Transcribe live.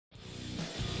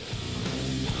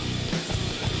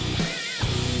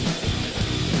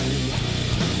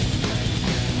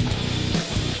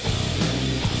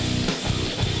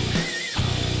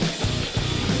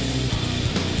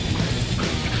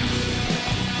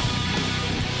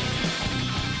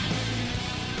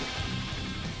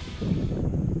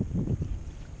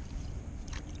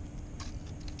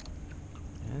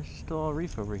still a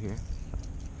reef over here.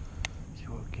 See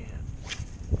what we can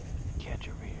catch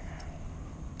over here.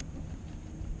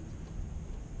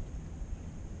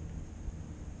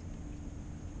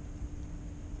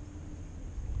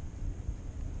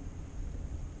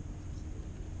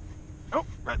 Oh,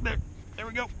 right there. There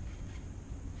we go.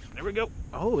 There we go.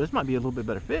 Oh, this might be a little bit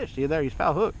better fish. See there, he's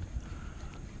foul hooked.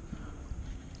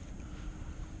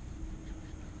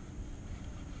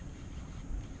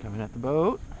 Coming at the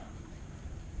boat.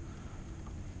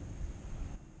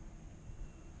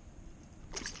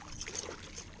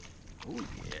 Oh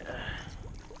yeah.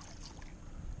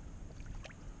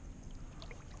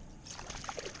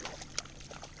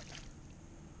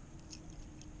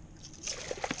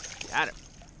 Got it.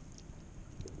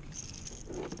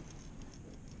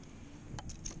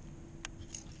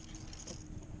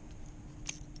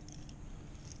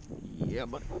 Yeah,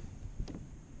 buddy.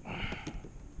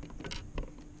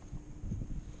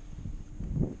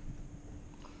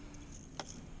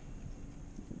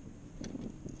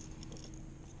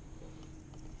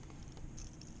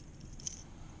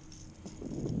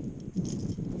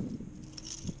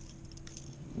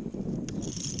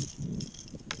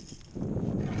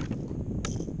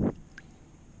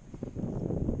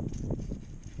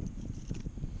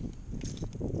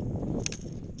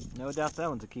 No doubt that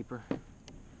one's a keeper.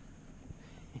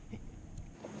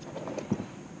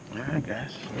 Alright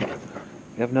guys,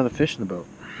 we have another fish in the boat.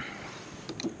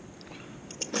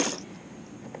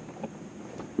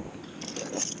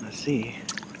 Let's see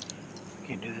if we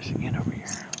can do this again over here.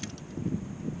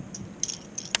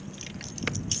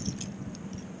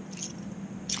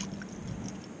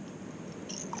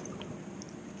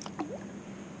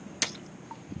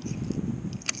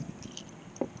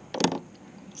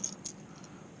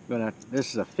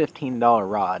 This is a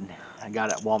 $15 rod I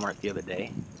got at Walmart the other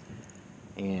day,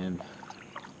 and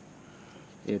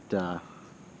it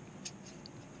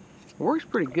works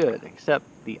pretty good, except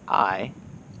the eye,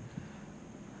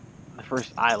 the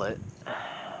first eyelet,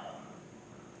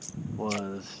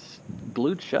 was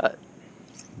glued shut.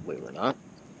 Believe it or not,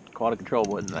 quality control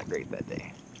wasn't that great that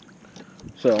day.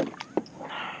 So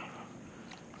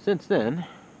since then,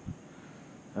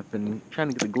 I've been trying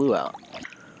to get the glue out.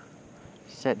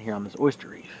 Sitting here on this oyster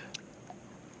reef.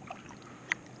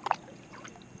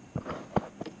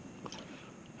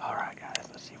 Alright guys,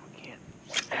 let's see if we can't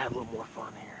have a little more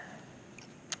fun here.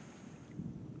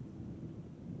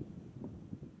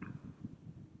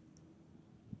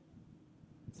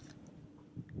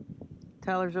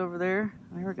 Tyler's over there.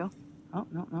 There we go. Oh,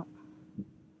 no, no.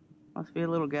 Must be a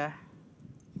little guy.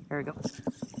 There we go.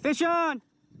 Fish on!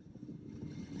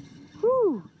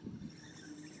 Whoo!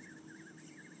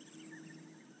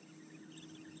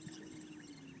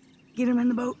 Get him in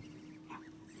the boat.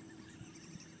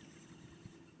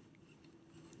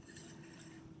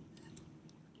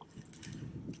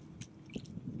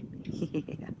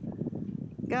 Yeah.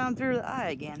 Got him through the eye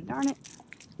again, darn it.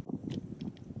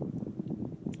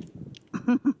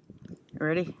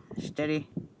 Ready, steady,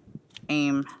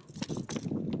 aim.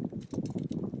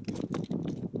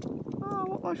 Oh, I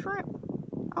want my shrimp.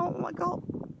 I want my gulp.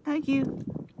 Thank you.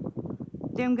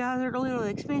 Them guys are a little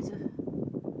expensive,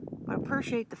 but I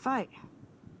appreciate the fight.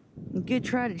 Good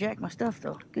try to jack my stuff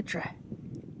though. Good try.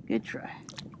 Good try.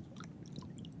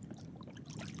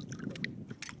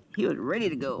 He was ready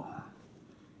to go.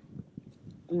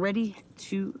 Ready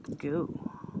to go.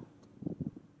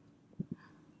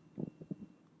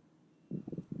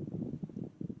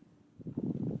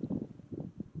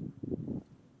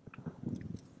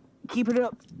 Keep it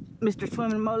up, Mr.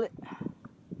 Swimming Mullet.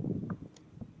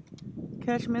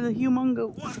 Catch me the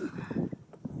humongo one.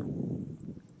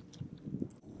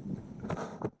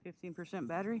 15%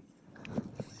 battery.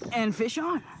 And fish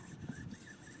on.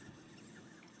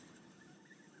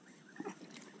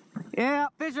 Yeah,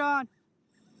 fish on.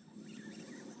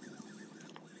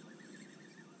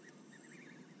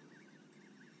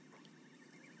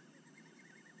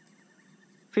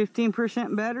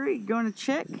 %% battery, going to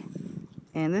check.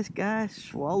 And this guy's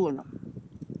swallowing them.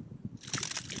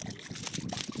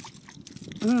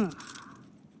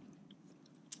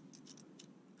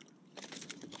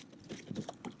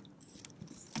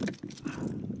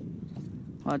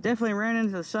 Well, I definitely ran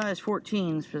into the size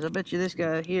 14s, because I bet you this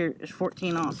guy here is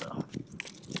 14 also.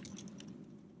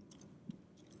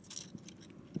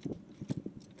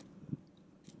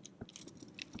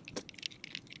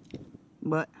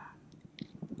 But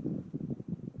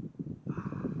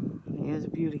he is a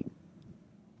beauty.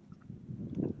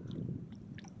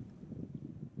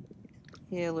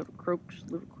 Yeah, little croaks,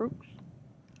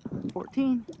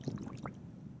 14.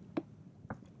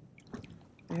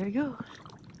 There he goes.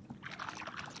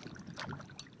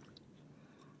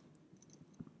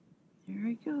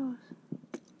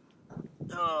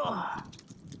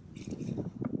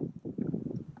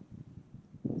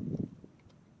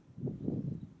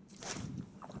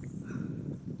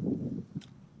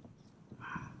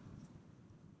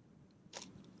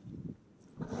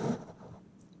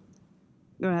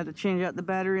 have to change out the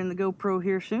battery in the GoPro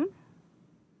here soon.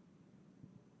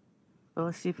 But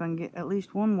let's see if I can get at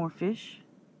least one more fish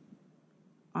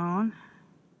on.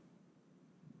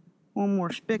 One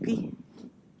more spicky.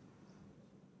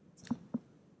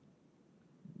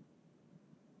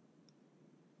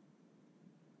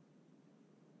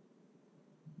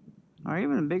 Or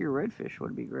even a bigger redfish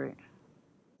would be great.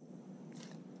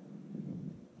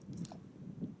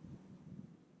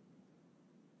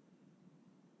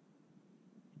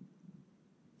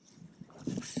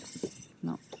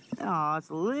 No. Oh, it's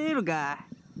a little guy.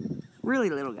 Really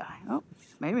little guy. Oh,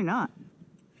 maybe not.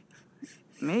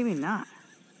 Maybe not.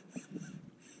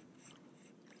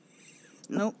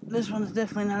 Nope, this one's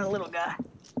definitely not a little guy.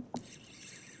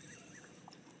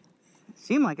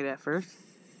 Seemed like it at first.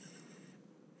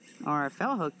 Or I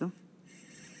foul hooked him.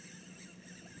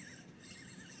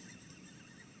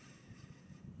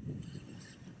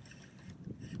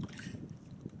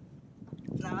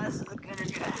 No, this is a gooder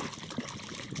guy.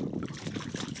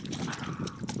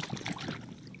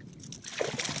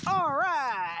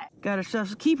 Alright! Got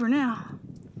ourselves a keeper now.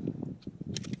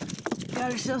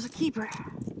 Got ourselves a keeper.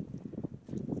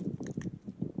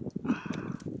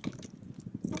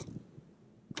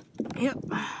 Yep.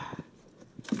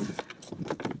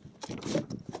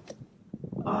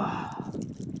 Oh.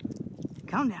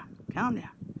 Calm down, calm down.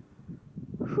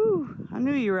 Whew, I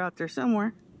knew you were out there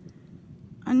somewhere.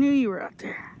 I knew you were out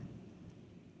there.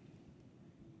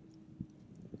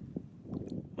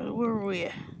 Where were we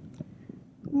at?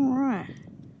 Alright.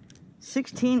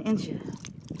 16 inches.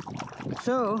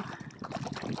 So,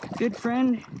 good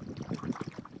friend,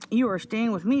 you are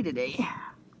staying with me today.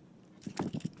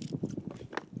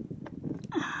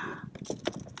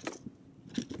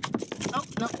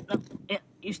 Nope. Yeah,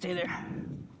 you stay there.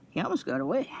 He almost got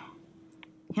away.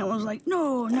 He almost like,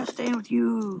 no, I'm not staying with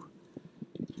you.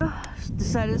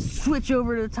 Decided to switch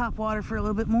over to the top water for a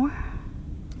little bit more.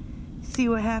 See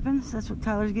what happens. That's what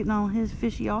Tyler's getting all his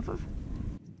fishy off of.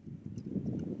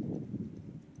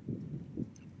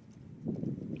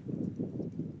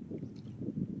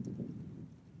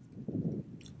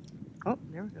 Oh,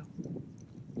 there we go.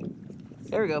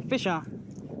 There we go. Fish on.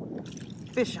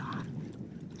 Fish on.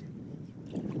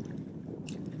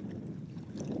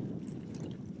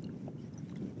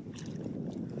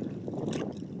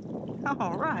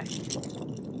 All right.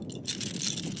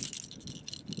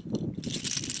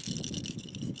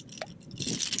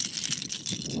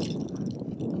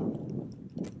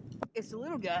 It's a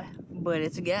little guy, but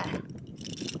it's a guy.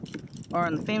 Or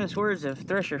in the famous words of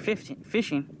Thresher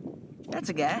Fishing, that's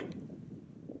a guy.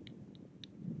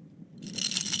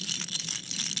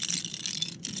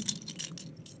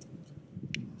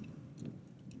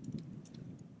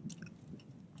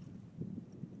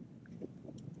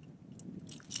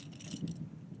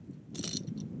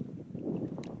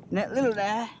 And that little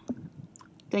guy,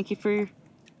 thank you for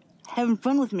having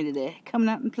fun with me today, coming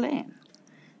out and playing.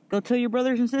 Go tell your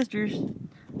brothers and sisters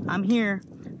I'm here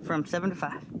from 7 to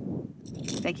 5.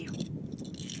 Thank you.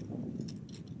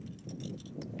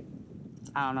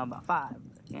 I don't know about 5,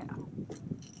 but you know.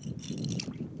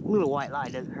 A little white lie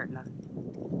doesn't hurt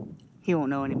nothing. He won't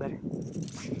know any better.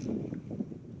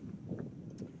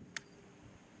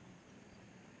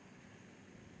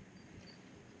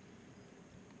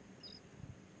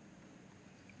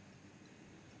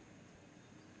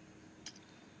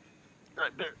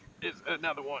 Right there is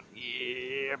another one.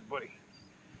 Yeah, buddy.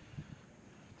 I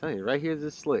tell you, right here's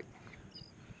this slick.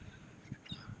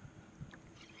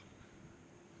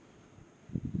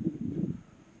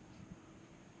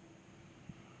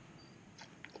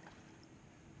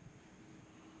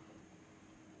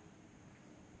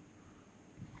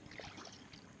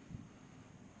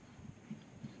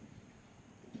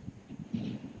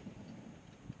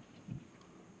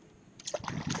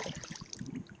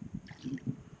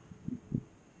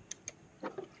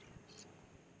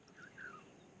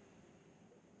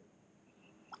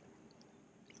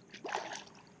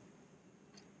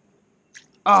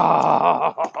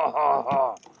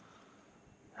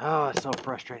 Oh, it's so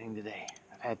frustrating today.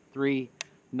 I've had 3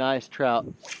 nice trout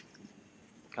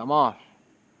come off.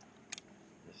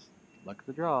 Just luck of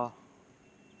the draw.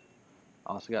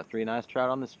 Also got 3 nice trout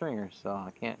on the stringer, so I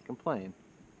can't complain.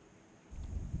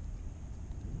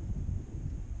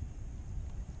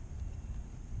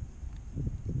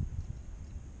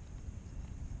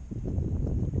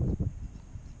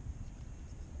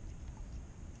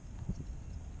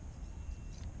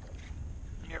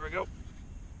 Here we go.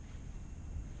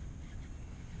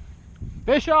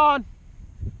 Fish on!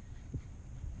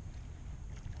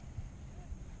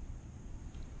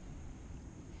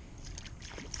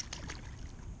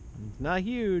 It's not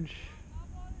huge.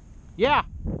 Yeah.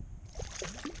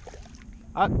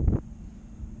 I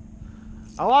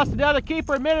lost another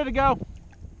keeper a minute ago.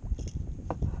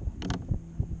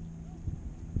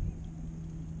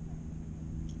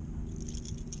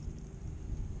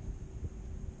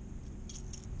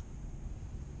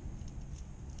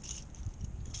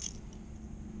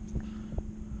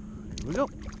 Here we go.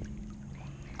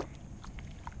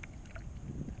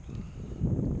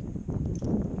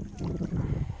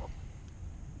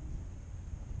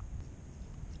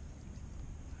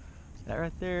 That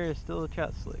right there is still a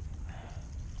trout slick.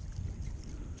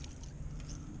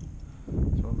 So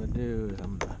what I'm gonna do is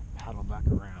I'm gonna paddle back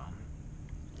around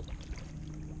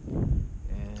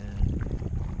and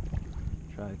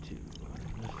try to.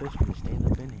 This fish can stand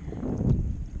up in here.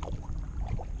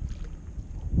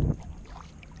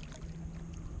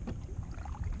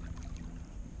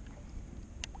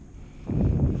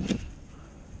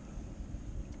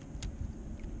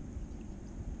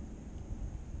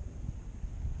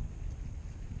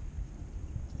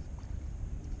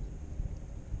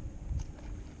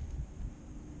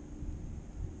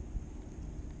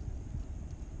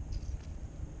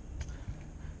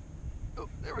 Oh,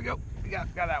 there we go. We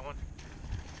got that one.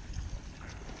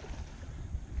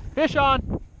 Fish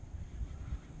on.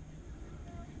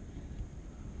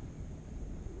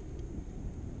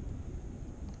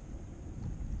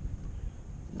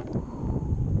 Come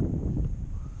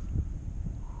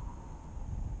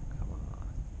on.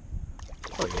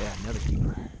 Oh yeah, another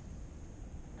keeper.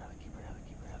 Another keeper, another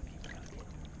keeper, another keeper, another keeper.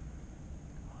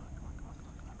 Come on, come on, come on,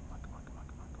 come on, come on, come on, come on,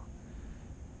 come on, come on.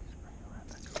 Just bring it right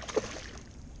back over.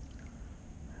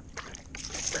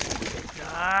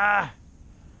 Ah!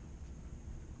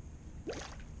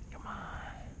 Come on.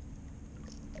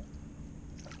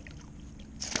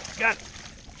 Got it.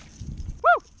 Woo!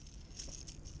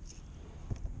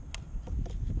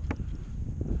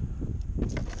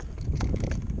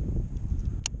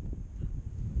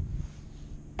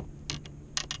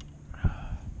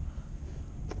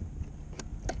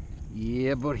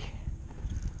 Yeah, buddy.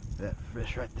 That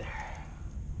fish right there.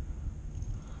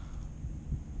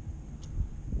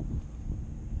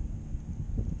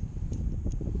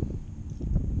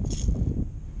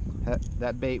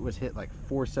 That bait was hit like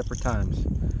 4 separate times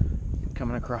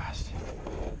coming across.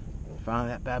 Finally,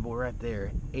 that bad boy right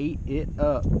there ate it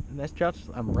up. And that's trout.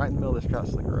 I'm right in the middle of this trout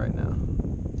slicker right now.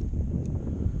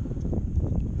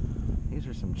 These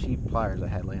are some cheap pliers I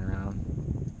had laying around.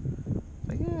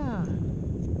 Like, yeah,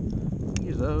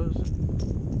 use those.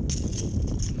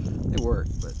 They work,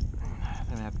 but I'm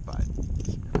gonna have to buy it.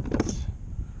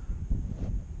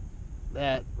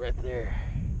 That right there.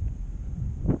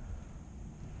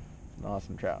 An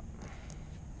awesome trout.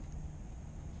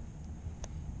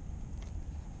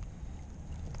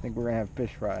 I think we're gonna have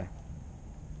fish fry.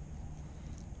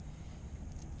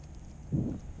 I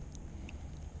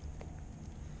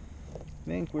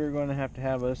think we're gonna have to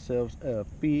have ourselves a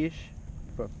fish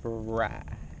fry.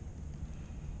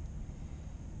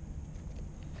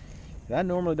 I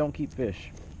normally don't keep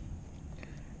fish.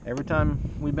 Every time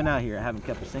we've been out here, I haven't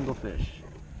kept a single fish.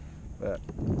 But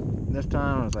this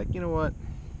time I was like, you know what?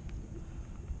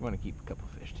 I'm gonna keep a couple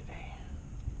fish today.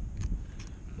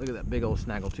 Look at that big old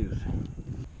snaggletooth.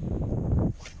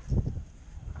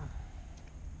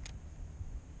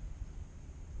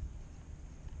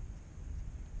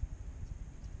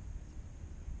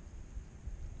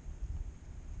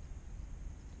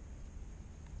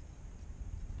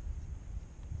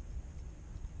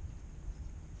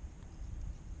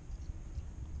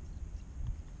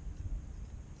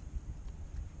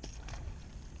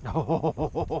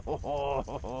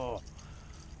 Oh,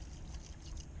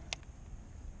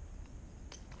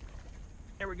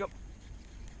 there we go.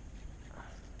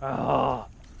 Oh,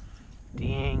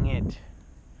 dang it.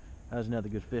 That was another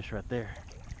good fish right there.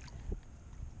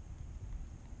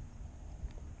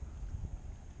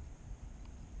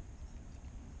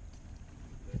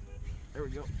 There we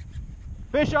go.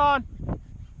 Fish on!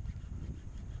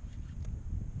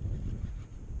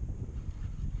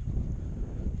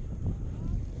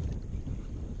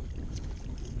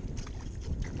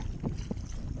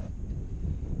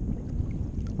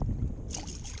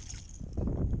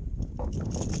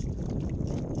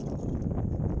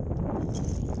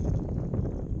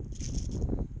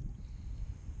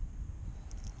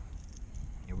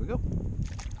 Here we go.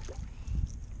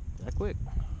 That quick.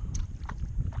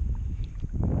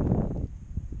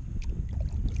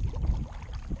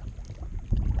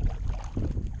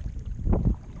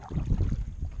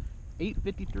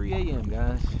 $8:53 a.m.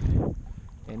 guys,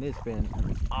 and it's been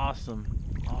an awesome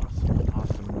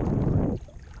morning.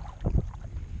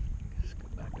 Let's go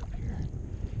back up here,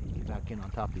 get back in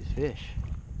on top of these fish.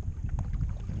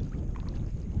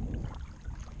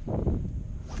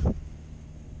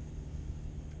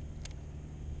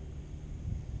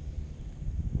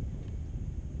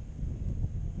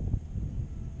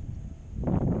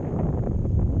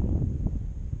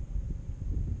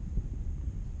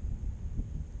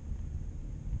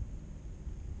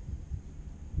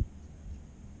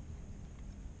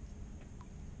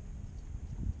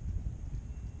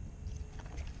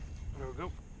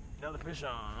 another fish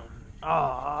on.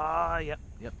 Ah, yep,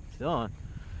 still on.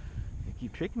 They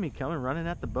keep tricking me, coming running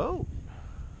at the boat.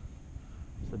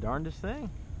 It's the darndest thing.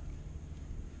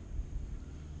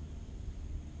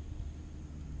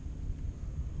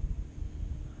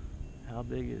 How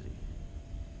big is he?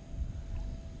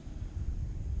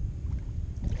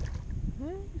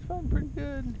 He's fighting pretty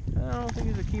good. I don't think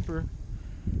he's a keeper.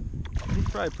 He's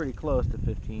probably pretty close to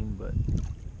 15, but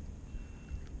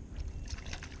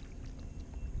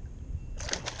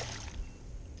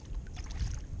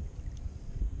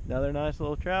another nice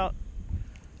little trout.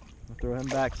 I'll throw him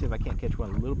back, see if I can't catch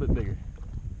one a little bit bigger.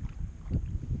 I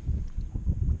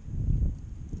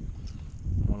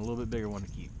want a little bit bigger one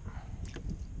to keep.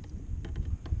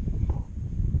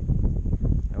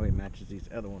 That way it matches these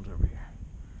other ones over here.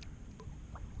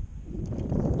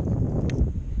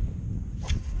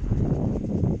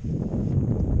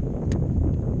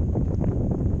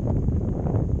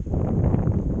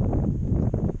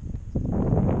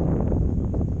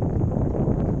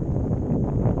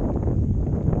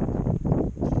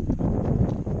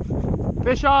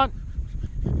 Fish on!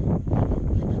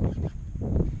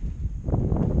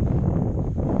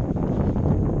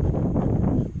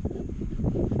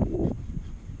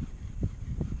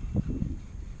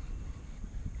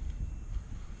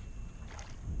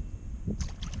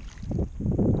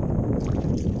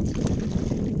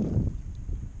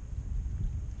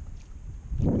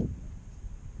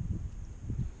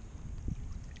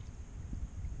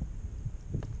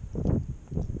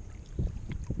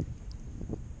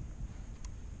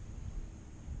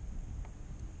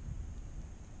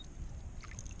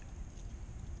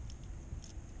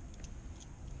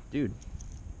 Dude,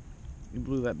 you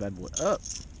blew that bad boy up.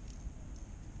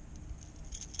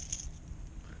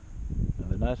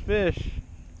 Another nice fish.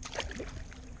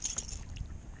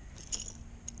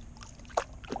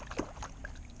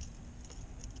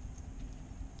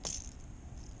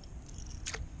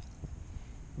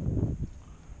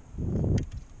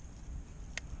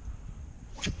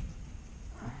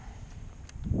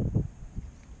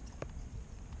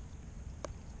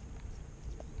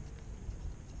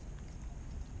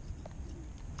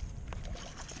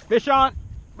 Fish on,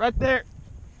 right there.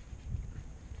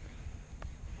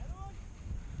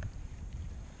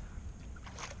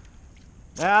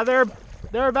 Now they're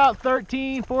about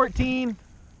 13, 14.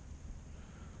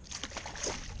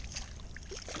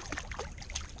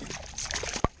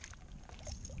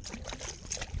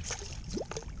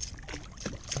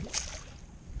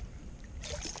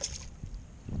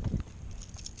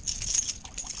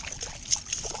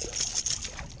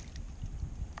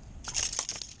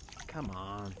 Come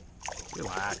on,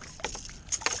 relax.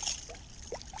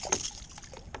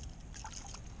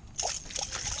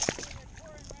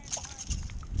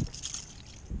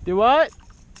 Do what?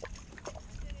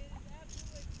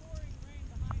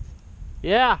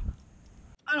 Yeah.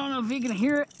 I don't know if you can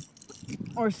hear it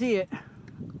or see it,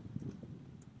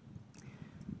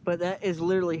 but that is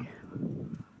literally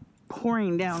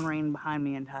pouring down rain behind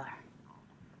me and Tyler.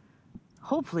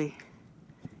 Hopefully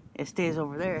it stays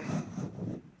over there,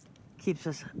 keeps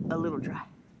us a little dry.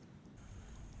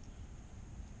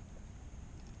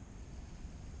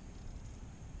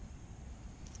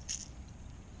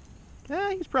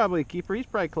 Yeah, he's probably a keeper. He's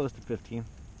probably close to 15.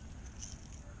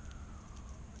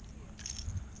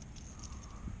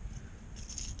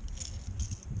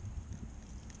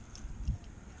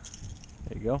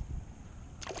 There you go.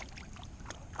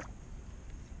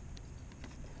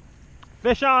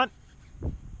 Fish on!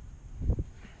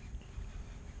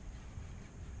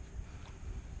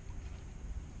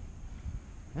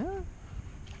 Yeah.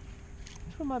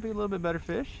 This one might be a little bit better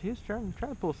fish. He's trying to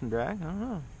pull some drag. I don't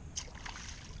know.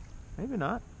 Maybe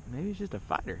not. Maybe he's just a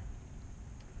fighter.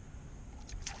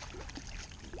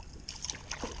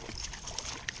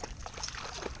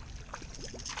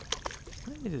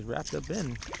 He's just wrapped up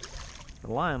in the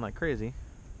line like crazy.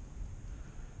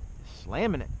 Just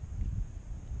slamming it.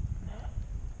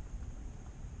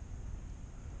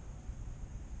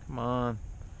 Come on.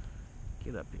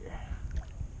 Get up here.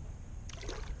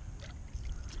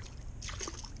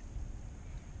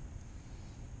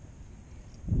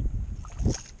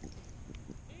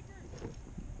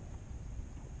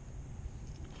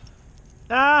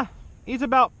 He's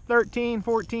about 13,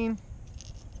 14.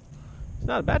 It's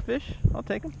not a bad fish. I'll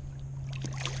take him.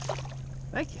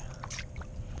 Thank you.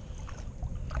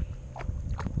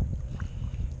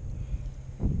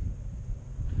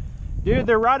 Dude,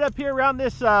 they're right up here around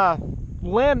this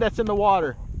limb that's in the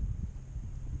water.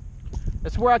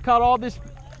 That's where I caught all this.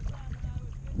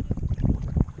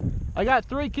 I got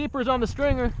 3 keepers on the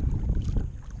stringer.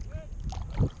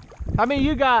 How many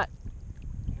you got?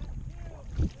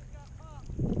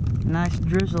 Nice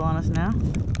drizzle on us now.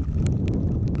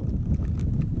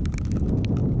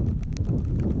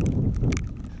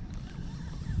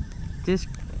 Just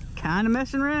kind of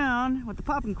messing around with the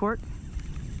popping cork,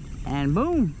 and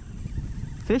boom,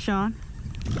 fish on.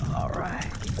 All right,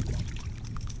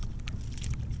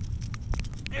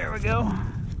 there we go.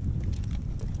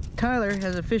 Tyler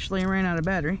has officially ran out of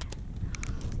battery.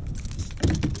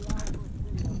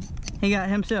 He got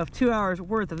himself 2 hours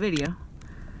worth of video,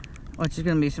 which is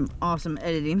gonna be some awesome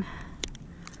editing.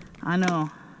 I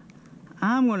know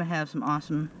I'm gonna have some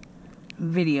awesome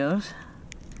videos.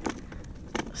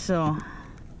 So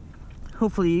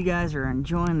hopefully you guys are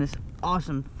enjoying this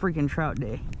awesome freaking trout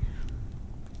day.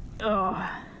 Oh,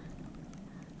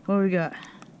 what do we got?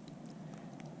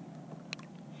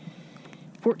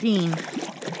 14.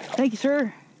 Thank you,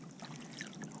 sir.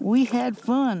 We had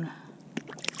fun.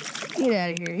 Get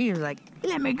out of here. He was like,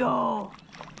 let me go.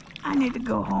 I need to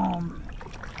go home.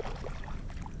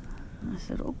 I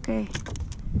said, okay.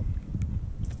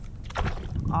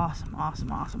 Awesome,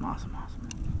 awesome, awesome, awesome, awesome.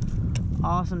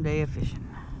 Awesome day of fishing.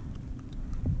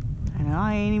 And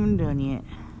I ain't even done yet.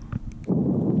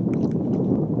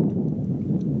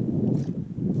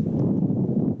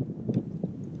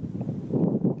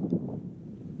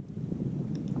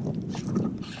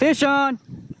 Fish on!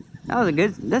 That was a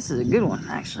good, this is a good one,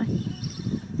 actually.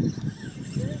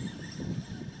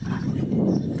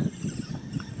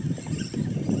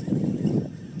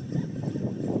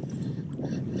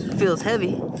 Feels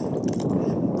heavy.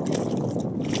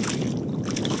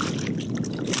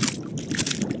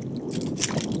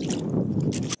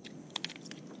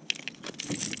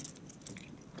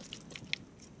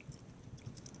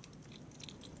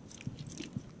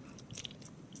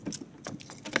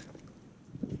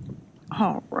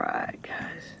 All right,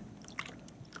 guys.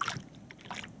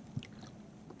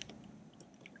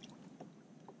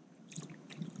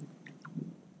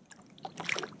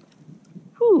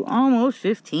 Whew, almost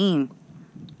 15.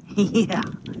 Yeah.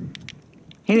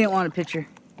 He didn't want a picture.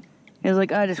 He was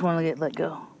like, I just want to get let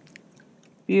go.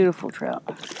 Beautiful trout.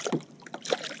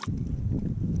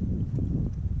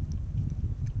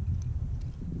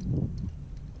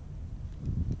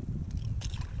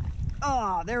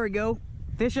 Oh, there we go.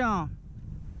 Fish on.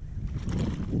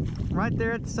 Right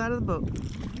there at the side of the boat.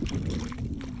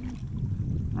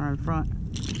 Right in front.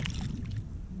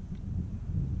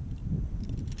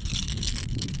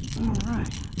 All right.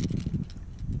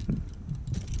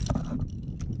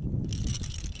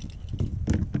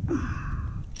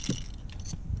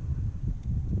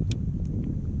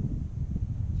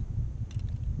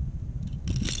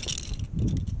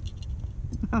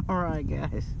 All right,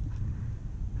 guys.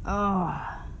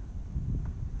 Oh,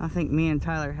 I think me and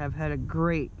Tyler have had a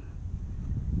great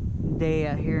day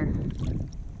out here.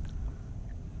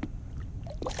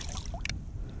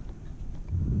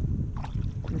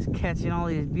 Just catching all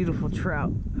these beautiful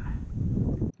trout.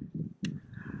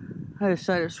 I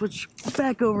decided to switch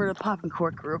back over to popping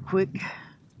cork real quick.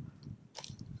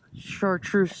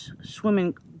 Chartreuse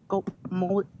swimming gulp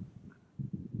mullet.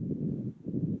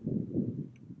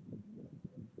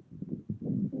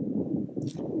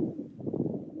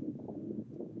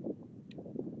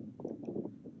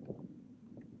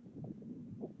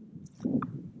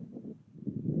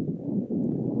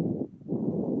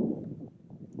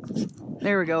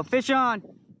 There we go, fish on.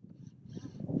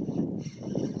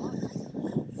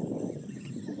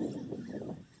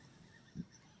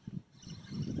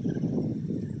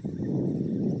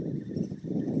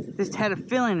 Just had a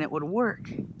feeling it would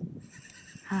work.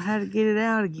 I had to get it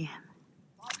out again.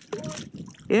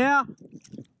 Yeah,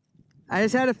 I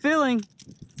just had a feeling.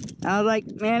 I was like,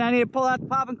 man, I need to pull out the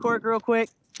popping cork real quick.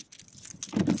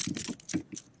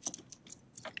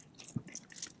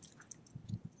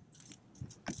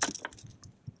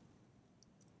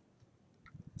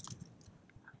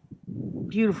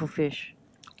 Beautiful fish.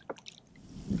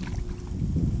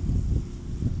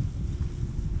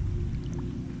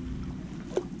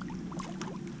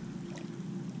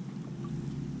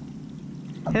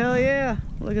 Hell yeah,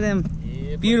 look at them.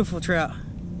 Yeah, beautiful trout.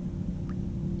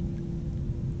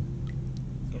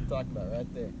 That's what I'm talking about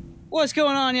right there. What's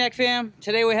going on, YAKK fam?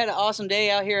 Today we had an awesome day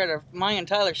out here at mine and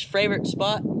Tyler's favorite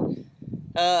spot.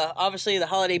 Obviously the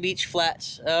Holiday Beach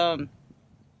Flats.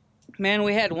 Man,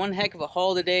 we had one heck of a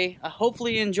haul today.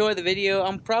 Hopefully you enjoy the video.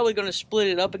 I'm probably going to split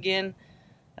it up again.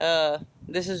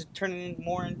 This is turning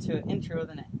more into an intro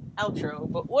than an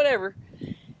outro, but whatever.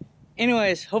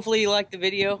 Anyways, hopefully you liked the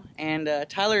video. And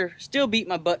Tyler still beat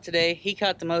my butt today. He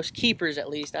caught the most keepers, at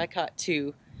least. I caught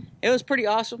 2. It was pretty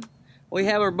awesome. We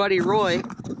have our buddy Roy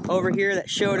over here that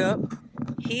showed up.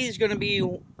 He's going to be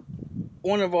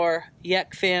one of our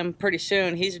YAKK fam pretty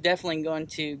soon, he's definitely going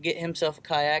to get himself a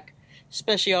kayak,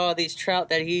 especially all these trout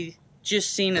that he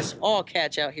just seen us all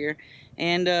catch out here.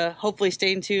 And hopefully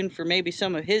stay tuned for maybe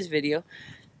some of his video.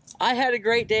 I had a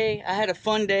great day. I had a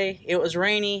fun day. It was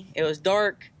rainy. It was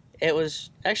dark. It was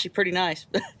actually pretty nice.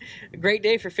 A great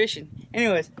day for fishing.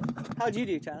 Anyways, how'd you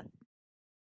do, Tyler?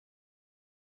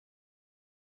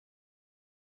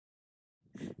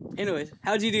 Anyways,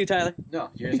 how'd you do, Tyler? No,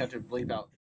 you just have to bleep out.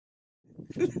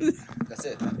 That's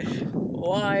it.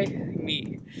 Why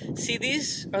me? See,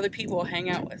 these are the people I hang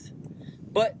out with.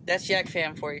 But that's YAKK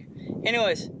fam for you.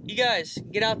 Anyways, you guys,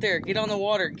 get out there, get on the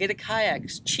water, get a kayak.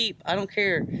 It's cheap, I don't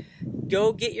care.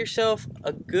 Go get yourself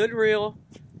a good reel.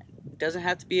 It doesn't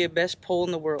have to be a best pole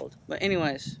in the world. But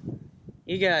anyways,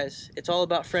 you guys, it's all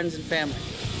about friends and family.